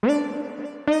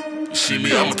See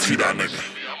me, I'ma tee that nigga.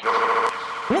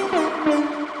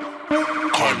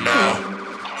 Cornell,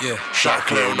 Yeah. shot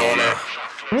clear and all that.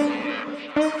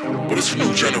 But it's a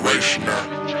new generation now.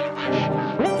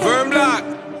 Verm Block.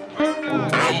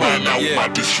 And I'm riding out with my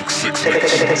District 6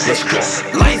 niggas. Let's go.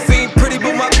 Life ain't pretty,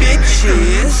 but my bitch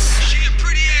is.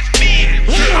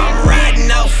 I'm riding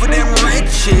out for them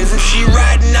riches, and she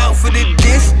riding out for the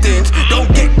distance.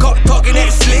 Don't get caught talking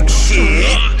that slick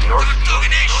shit.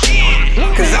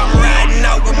 Cause I'm riding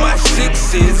out with my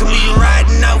sixes, and we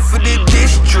riding out for the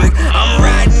district. I'm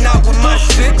riding out with my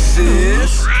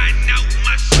sixes.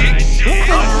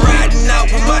 I'm riding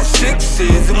out with my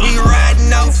sixes, and we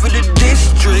riding out for the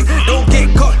district. Don't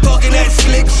get caught talking that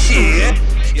slick shit.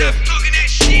 Yeah.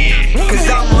 Cause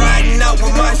I'm riding out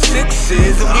with my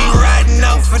sixes, and we riding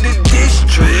out for the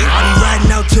district. I be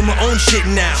riding out to my own shit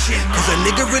now, cause a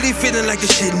nigga really feeling like the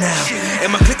shit now.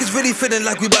 And my clique is really feeling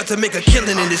like we about to make a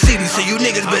killing in the city. So you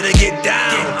niggas better get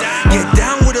down. Get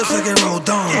down with us like it rolled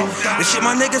on. The shit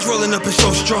my niggas rolling up is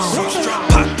so strong.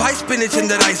 Pop pie spinach in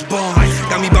that ice bomb.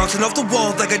 Got me bouncing off the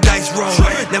walls like a dice roll.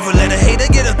 Never let a hater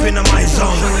get up into my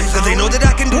zone, cause they know that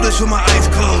I can do this with my eyes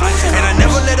closed. And I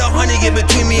never let a honey get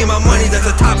between me and my money. That's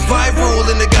a top 5 rule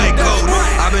in the guy code.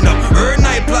 I've been up every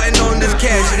night plotting on this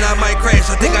cash, and I might crash.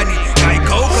 I think I need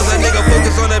Geico, cause a nigga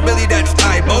focus on a Billy that's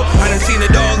Tybo. I done seen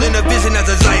it all in a vision as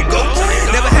a zygote.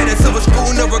 Never had a silver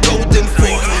spoon or a golden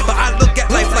fork, but I look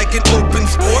at life like an open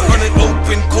sport on an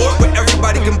open court where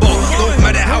everybody can ball. No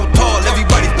matter how tall,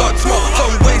 everybody starts small.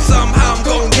 Some way, somehow I'm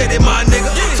gon' get it, my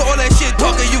nigga. So all that shit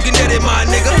talking, you can get it, my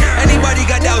nigga. Anybody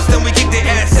got doubts, then we kick their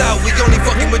ass out. We only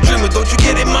fucking with dreamers, don't you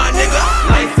get it, my nigga?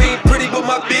 Life ain't pretty, but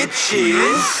my bitch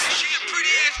is.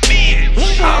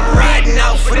 I'm riding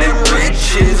out for them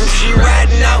riches, and she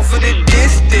riding out for the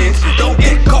distance. Don't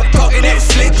get caught talking that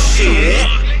slick shit.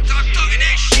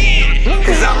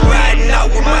 Cause I'm riding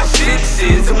out with my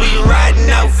sixes, and we riding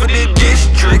out for the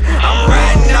district. I'm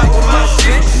riding out with my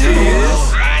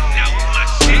sixes.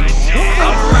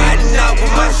 I'm riding out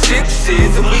with my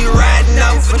sixes, and we riding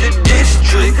out for the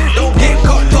district. Don't get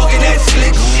caught talking that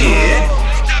slick shit.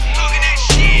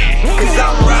 Cause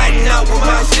I'm riding out with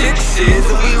my sixes,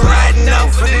 and we riding out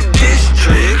for the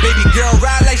district. Baby girl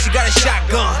ride like she got a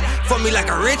shotgun. Fuck me like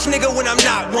a rich nigga when I'm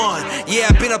not one. Yeah,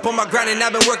 I've been up on my grind and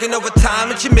I've been working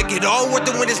overtime, and you make it all worth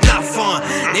it when it's not fun.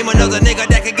 Name another nigga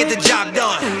that can get the job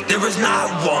done. There is not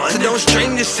one, so don't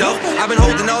strain yourself. I've been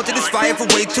holding on to this fire for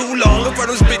way too long. If I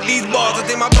don't spit these bars, I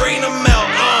think my brain will melt.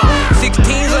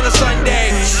 16s on a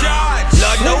Sunday.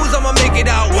 Lord knows I'ma make it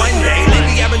out one day.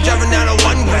 Lately I've been driving down a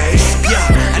one-way. Yeah,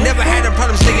 I never had a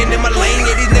problem staying in my lane.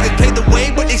 Yeah, these niggas paved the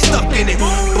way, but they stuck in it.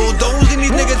 Bulldozing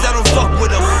these niggas, I don't fuck with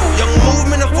them. Young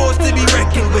movement, a force to be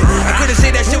reckoned with. I couldn't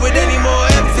say that shit with any more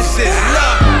emphasis.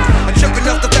 Love, I'm tripping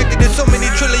off the fact that there's so many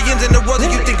trillions in the world that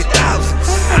you think of thousands.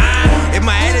 If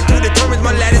my attitude determines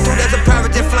my latitude, as a private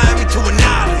jet flying me to an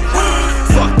island.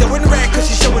 Fuck the win rag, cause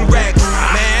she showing rags.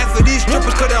 Man, for these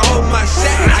strippers couldn't hold my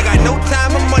sack. I got no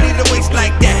time or money to waste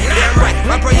like that. Damn right,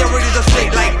 my priorities are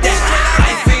straight like that.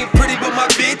 Life ain't pretty, but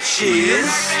my bitch is.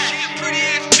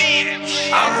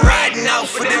 I'm riding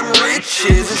out for them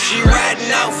riches, and she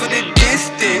riding out for the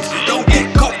distance. Don't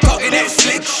get caught talking that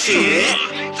slick shit.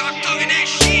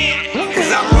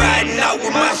 Cause I'm riding out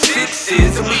with my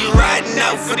sixes, and we riding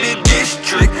out for the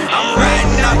district. I'm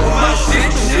riding out with my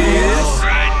sixes.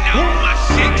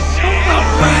 I'm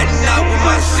riding out with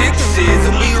my sixes,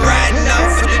 and we riding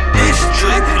out for the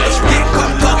district. Let's get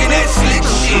caught talking that slick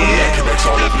shit. Cause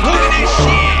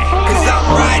I'm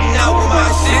riding out with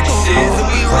my sixes, and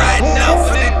we riding out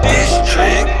for the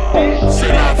district.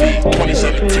 C'est la vie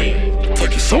 2017.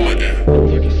 Take your summer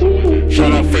in.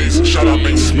 Shout out Face, shout out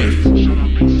Nate Smith.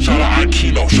 Shout out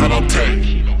IKENO, shout out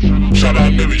Tay. Shout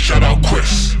out Millie, shout out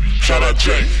Chris. Shout out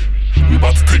Jay. We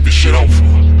about to take this shit over.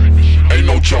 Ain't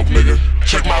no joke, nigga.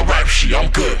 Check my